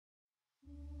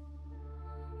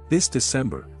This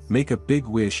December, make a big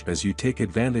wish as you take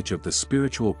advantage of the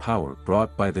spiritual power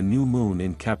brought by the new moon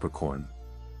in Capricorn.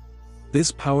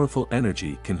 This powerful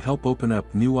energy can help open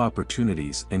up new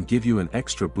opportunities and give you an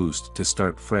extra boost to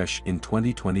start fresh in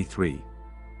 2023.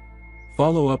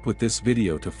 Follow up with this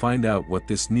video to find out what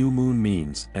this new moon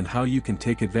means and how you can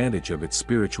take advantage of its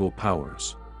spiritual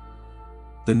powers.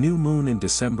 The new moon in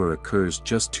December occurs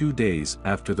just 2 days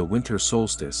after the winter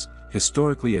solstice,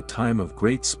 historically a time of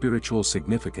great spiritual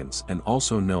significance and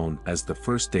also known as the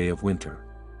first day of winter.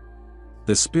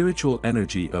 The spiritual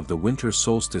energy of the winter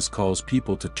solstice calls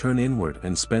people to turn inward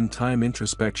and spend time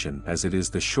introspection, as it is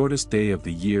the shortest day of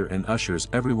the year and ushers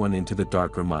everyone into the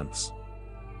darker months.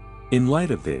 In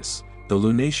light of this, the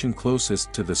lunation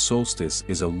closest to the solstice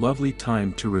is a lovely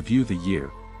time to review the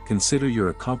year, consider your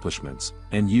accomplishments,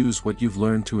 and use what you've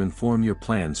learned to inform your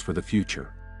plans for the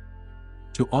future.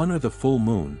 To honor the full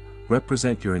moon,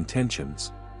 represent your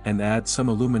intentions, and add some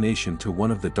illumination to one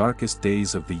of the darkest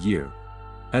days of the year.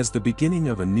 As the beginning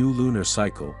of a new lunar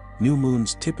cycle, new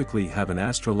moons typically have an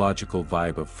astrological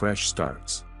vibe of fresh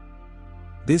starts.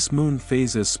 This moon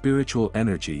phase's spiritual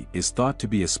energy is thought to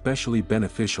be especially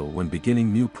beneficial when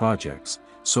beginning new projects,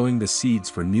 sowing the seeds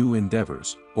for new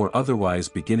endeavors, or otherwise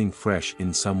beginning fresh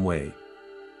in some way.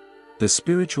 The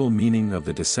spiritual meaning of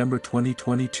the December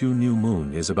 2022 new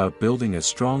moon is about building a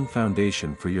strong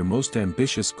foundation for your most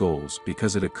ambitious goals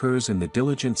because it occurs in the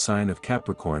diligent sign of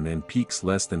Capricorn and peaks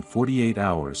less than 48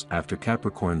 hours after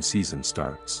Capricorn season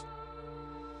starts.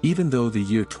 Even though the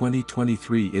year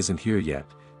 2023 isn't here yet,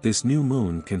 this new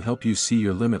moon can help you see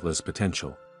your limitless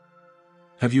potential.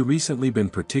 Have you recently been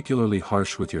particularly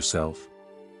harsh with yourself?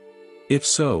 If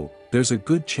so, there's a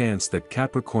good chance that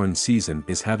Capricorn season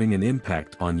is having an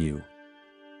impact on you.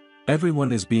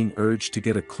 Everyone is being urged to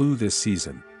get a clue this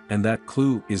season, and that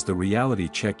clue is the reality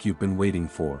check you've been waiting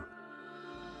for.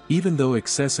 Even though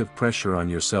excessive pressure on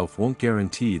yourself won't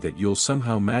guarantee that you'll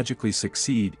somehow magically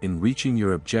succeed in reaching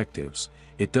your objectives,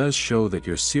 it does show that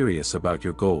you're serious about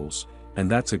your goals, and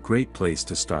that's a great place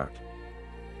to start.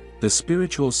 The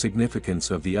spiritual significance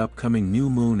of the upcoming new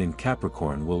moon in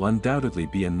Capricorn will undoubtedly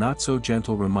be a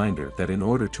not-so-gentle reminder that in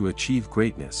order to achieve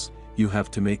greatness, you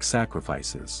have to make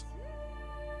sacrifices.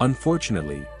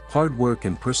 Unfortunately, hard work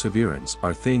and perseverance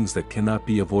are things that cannot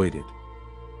be avoided.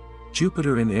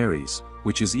 Jupiter in Aries,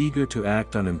 which is eager to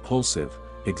act on impulsive,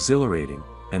 exhilarating,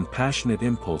 and passionate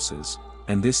impulses,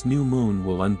 and this new moon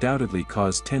will undoubtedly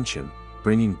cause tension,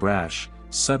 bringing brash,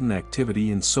 sudden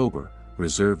activity and sober,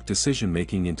 reserved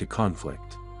decision-making into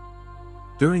conflict.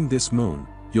 During this moon,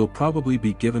 you'll probably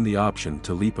be given the option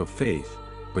to leap of faith,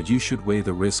 but you should weigh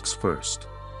the risks first.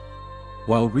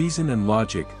 While reason and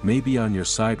logic may be on your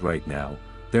side right now,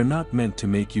 they're not meant to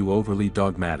make you overly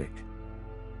dogmatic.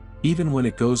 Even when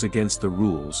it goes against the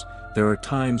rules, there are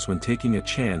times when taking a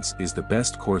chance is the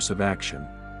best course of action.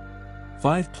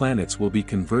 5 planets will be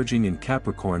converging in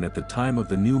Capricorn at the time of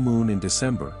the new moon in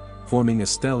December, forming a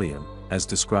stellium, as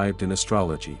described in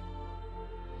astrology.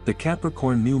 The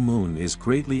Capricorn new moon is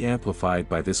greatly amplified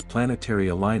by this planetary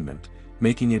alignment,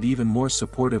 making it even more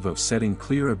supportive of setting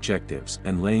clear objectives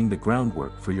and laying the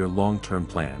groundwork for your long-term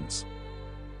plans.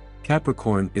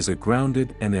 Capricorn is a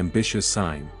grounded and ambitious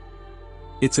sign.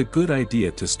 It's a good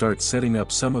idea to start setting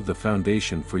up some of the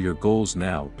foundation for your goals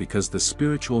now because the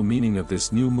spiritual meaning of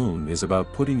this new moon is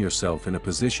about putting yourself in a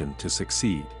position to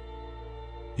succeed.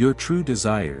 Your true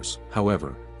desires,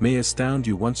 however, may astound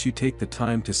you once you take the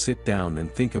time to sit down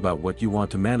and think about what you want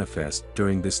to manifest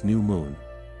during this new moon.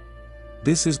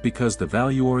 This is because the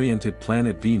value-oriented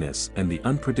planet Venus and the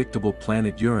unpredictable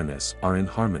planet Uranus are in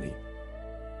harmony.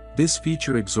 This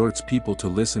feature exhorts people to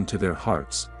listen to their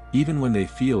hearts, even when they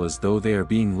feel as though they are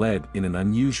being led in an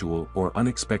unusual or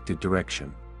unexpected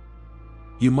direction.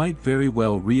 You might very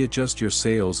well readjust your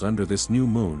sails under this new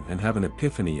moon and have an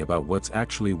epiphany about what's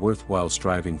actually worthwhile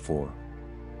striving for.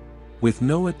 With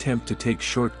no attempt to take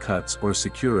shortcuts or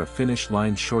secure a finish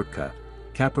line shortcut,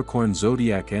 Capricorn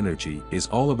zodiac energy is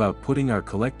all about putting our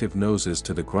collective noses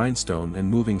to the grindstone and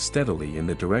moving steadily in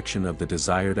the direction of the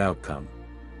desired outcome.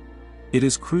 It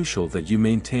is crucial that you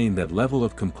maintain that level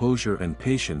of composure and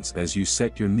patience as you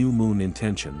set your new moon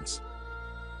intentions.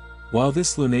 While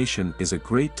this lunation is a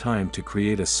great time to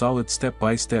create a solid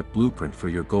step-by-step blueprint for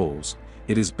your goals,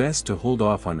 it is best to hold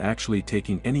off on actually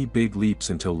taking any big leaps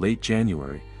until late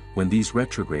January, when these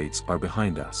retrogrades are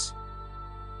behind us.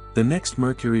 The next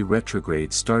Mercury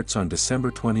retrograde starts on December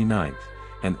 29th,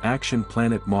 and action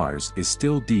planet Mars is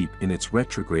still deep in its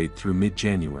retrograde through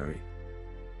mid-January.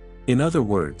 In other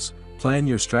words, plan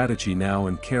your strategy now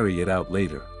and carry it out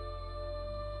later.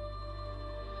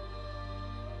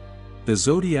 The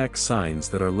zodiac signs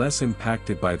that are less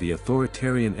impacted by the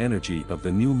authoritarian energy of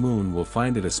the new moon will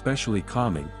find it especially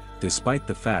calming, despite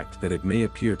the fact that it may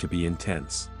appear to be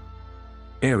intense.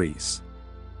 Aries.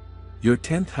 Your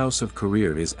 10th house of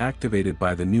career is activated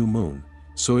by the new moon,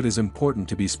 so it is important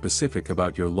to be specific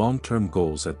about your long-term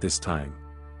goals at this time.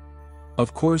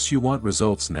 Of course you want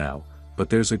results now, but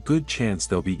there's a good chance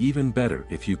they'll be even better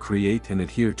if you create and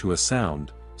adhere to a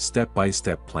sound,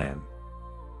 step-by-step plan.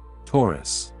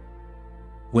 Taurus.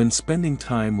 When spending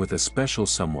time with a special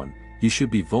someone, you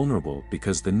should be vulnerable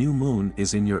because the new moon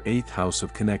is in your 8th house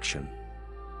of connection.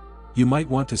 You might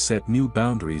want to set new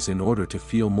boundaries in order to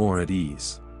feel more at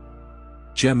ease.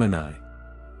 Gemini.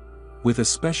 With a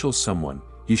special someone,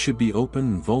 you should be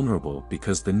open and vulnerable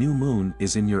because the new moon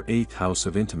is in your 8th house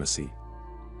of intimacy.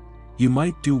 You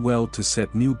might do well to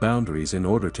set new boundaries in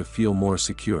order to feel more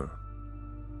secure.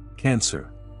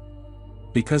 Cancer.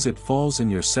 Because it falls in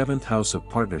your 7th house of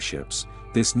partnerships,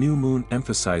 this new moon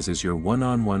emphasizes your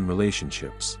one-on-one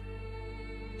relationships.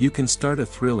 You can start a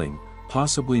thrilling,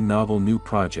 possibly novel new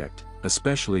project,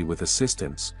 especially with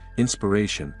assistance,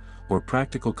 inspiration, or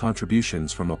practical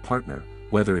contributions from a partner,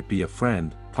 whether it be a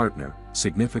friend, partner,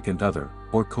 significant other,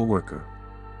 or coworker.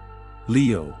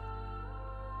 Leo.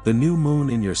 The new moon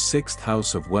in your 6th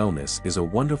house of wellness is a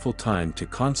wonderful time to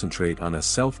concentrate on a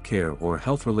self-care or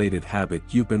health-related habit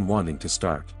you've been wanting to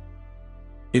start.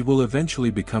 It will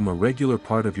eventually become a regular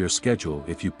part of your schedule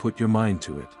if you put your mind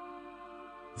to it.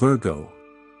 Virgo.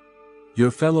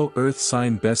 Your fellow Earth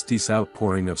sign bestie's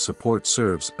outpouring of support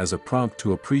serves as a prompt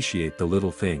to appreciate the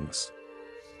little things.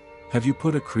 Have you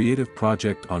put a creative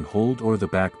project on hold or the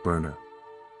back burner?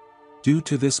 Due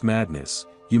to this madness,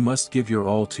 you must give your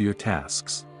all to your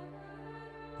tasks.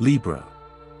 Libra.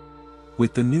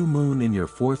 With the new moon in your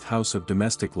 4th house of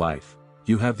domestic life,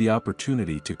 you have the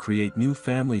opportunity to create new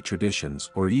family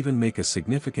traditions or even make a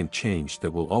significant change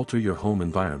that will alter your home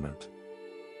environment.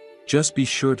 Just be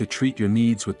sure to treat your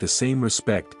needs with the same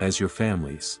respect as your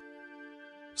family's.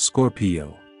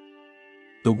 Scorpio.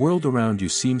 The world around you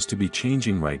seems to be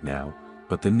changing right now,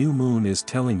 but the new moon is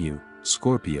telling you,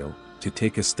 Scorpio, to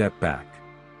take a step back.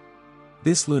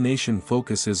 This lunation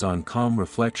focuses on calm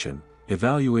reflection,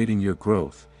 evaluating your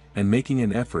growth, and making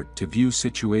an effort to view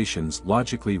situations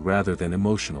logically rather than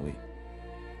emotionally.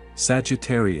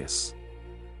 Sagittarius.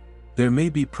 There may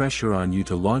be pressure on you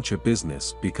to launch a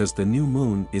business because the new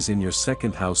moon is in your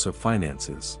 2nd house of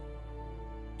finances.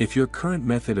 If your current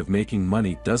method of making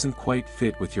money doesn't quite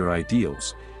fit with your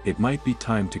ideals, it might be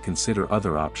time to consider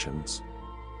other options.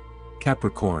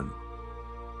 Capricorn.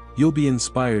 You'll be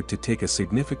inspired to take a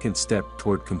significant step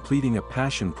toward completing a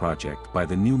passion project by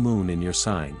the new moon in your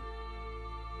sign.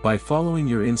 By following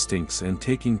your instincts and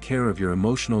taking care of your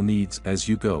emotional needs as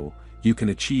you go, you can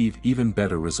achieve even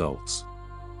better results.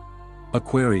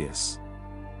 Aquarius.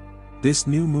 This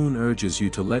new moon urges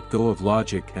you to let go of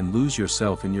logic and lose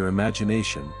yourself in your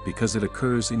imagination because it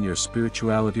occurs in your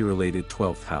spirituality-related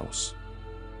 12th house.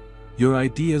 Your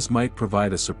ideas might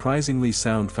provide a surprisingly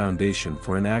sound foundation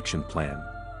for an action plan.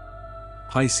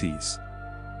 Pisces.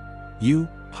 You,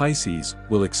 Pisces,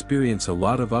 will experience a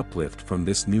lot of uplift from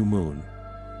this new moon.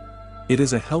 It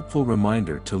is a helpful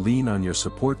reminder to lean on your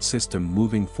support system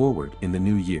moving forward in the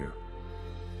new year.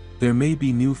 There may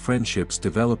be new friendships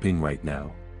developing right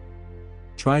now.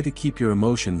 Try to keep your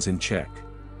emotions in check.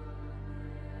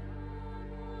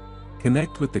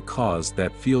 Connect with the cause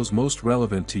that feels most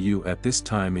relevant to you at this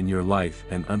time in your life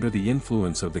and under the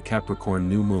influence of the Capricorn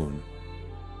new moon.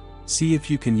 See if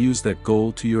you can use that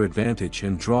goal to your advantage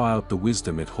and draw out the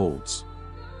wisdom it holds.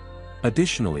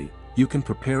 Additionally, you can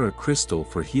prepare a crystal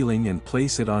for healing and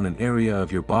place it on an area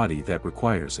of your body that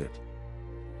requires it.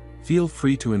 Feel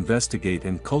free to investigate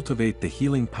and cultivate the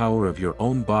healing power of your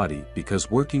own body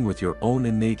because working with your own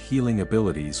innate healing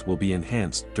abilities will be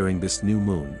enhanced during this new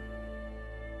moon.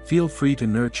 Feel free to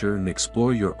nurture and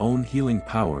explore your own healing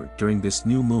power during this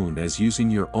new moon as using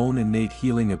your own innate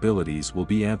healing abilities will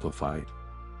be amplified.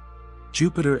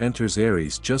 Jupiter enters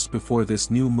Aries just before this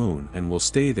new moon and will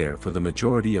stay there for the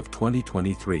majority of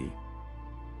 2023.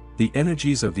 The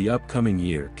energies of the upcoming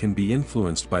year can be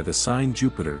influenced by the sign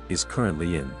Jupiter is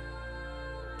currently in.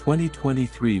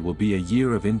 2023 will be a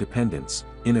year of independence,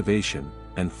 innovation,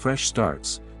 and fresh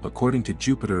starts, according to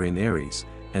Jupiter in Aries,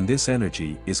 and this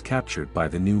energy is captured by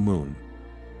the new moon.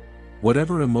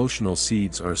 Whatever emotional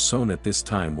seeds are sown at this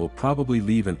time will probably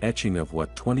leave an etching of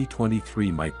what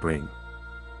 2023 might bring.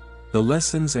 The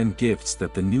lessons and gifts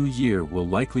that the new year will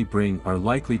likely bring are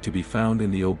likely to be found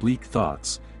in the oblique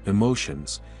thoughts,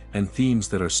 emotions, and themes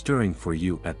that are stirring for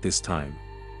you at this time.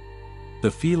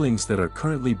 The feelings that are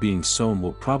currently being sown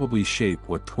will probably shape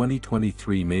what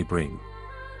 2023 may bring.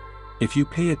 If you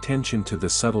pay attention to the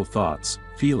subtle thoughts,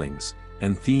 feelings,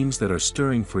 and themes that are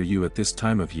stirring for you at this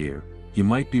time of year, you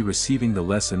might be receiving the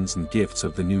lessons and gifts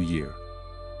of the new year.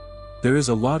 There is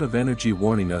a lot of energy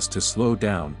warning us to slow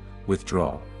down,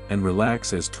 withdraw, and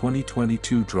relax as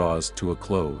 2022 draws to a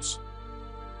close.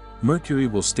 Mercury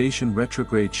will station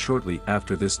retrograde shortly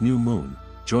after this new moon,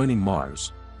 joining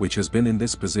Mars, which has been in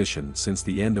this position since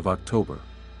the end of October.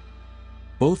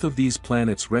 Both of these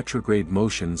planets' retrograde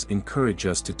motions encourage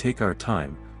us to take our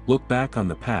time, look back on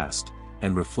the past,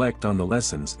 and reflect on the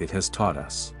lessons it has taught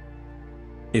us.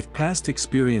 If past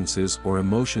experiences or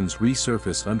emotions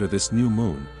resurface under this new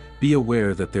moon, be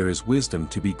aware that there is wisdom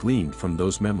to be gleaned from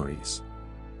those memories.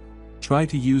 Try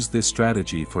to use this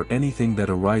strategy for anything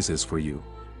that arises for you.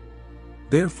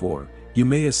 Therefore, you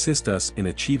may assist us in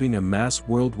achieving a mass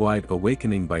worldwide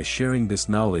awakening by sharing this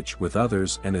knowledge with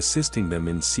others and assisting them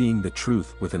in seeing the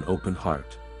truth with an open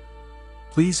heart.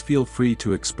 Please feel free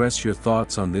to express your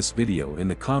thoughts on this video in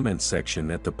the comments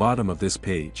section at the bottom of this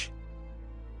page.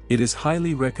 It is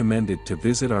highly recommended to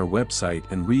visit our website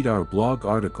and read our blog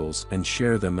articles and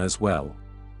share them as well.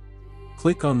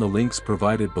 Click on the links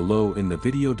provided below in the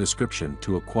video description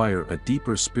to acquire a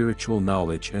deeper spiritual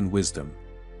knowledge and wisdom.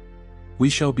 We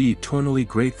shall be eternally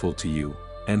grateful to you,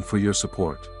 and for your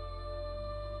support.